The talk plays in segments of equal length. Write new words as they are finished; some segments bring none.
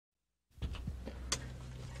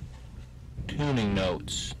tuning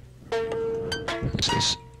notes. This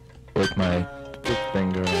is with my fifth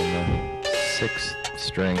finger on the 6th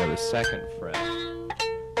string of the 2nd fret,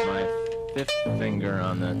 my 5th finger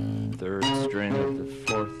on the 3rd string of the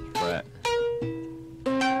 4th fret,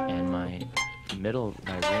 and my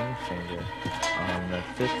ring finger on the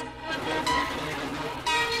 5th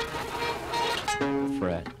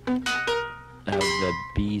fret of the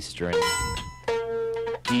B string.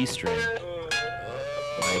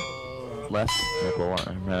 My left nipple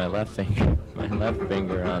on my left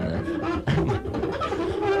finger on the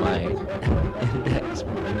my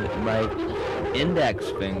index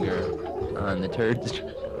finger on the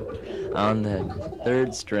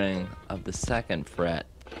 3rd string of the 2nd fret,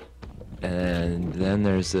 and then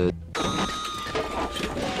there's a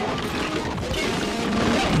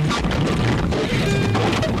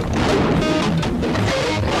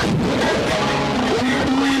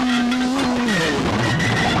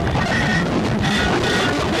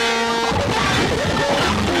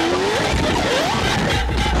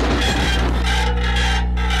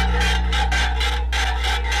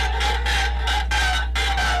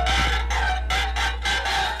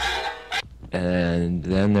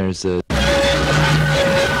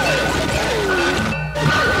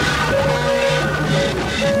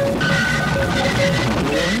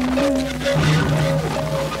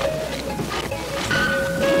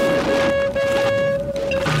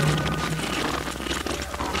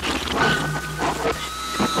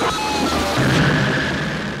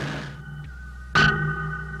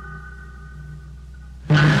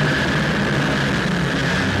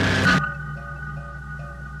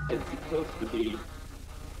it's supposed to be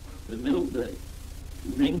the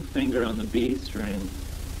ring finger on the B string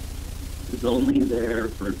is only there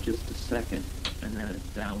for just a second, and then it's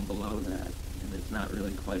down below that, and it's not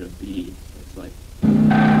really quite a B. It's like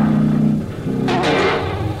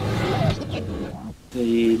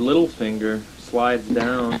the little finger slides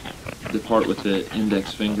down the part with the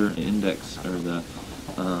index finger, or the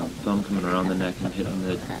thumb coming around the neck and hitting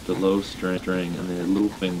the low string, and the little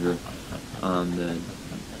finger on the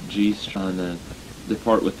G string, on the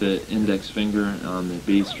part with the index finger on the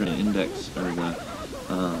B string, index, or the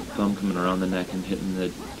thumb coming around the neck and hitting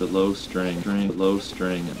the low string,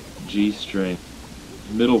 and G string,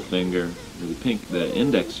 middle finger, the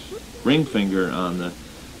index ring finger on the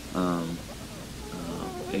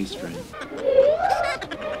A string.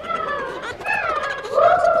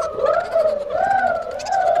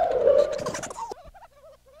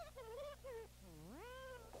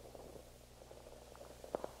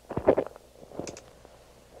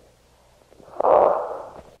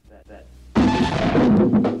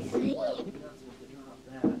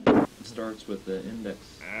 Starts with the index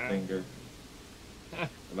finger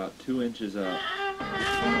about 2 inches up.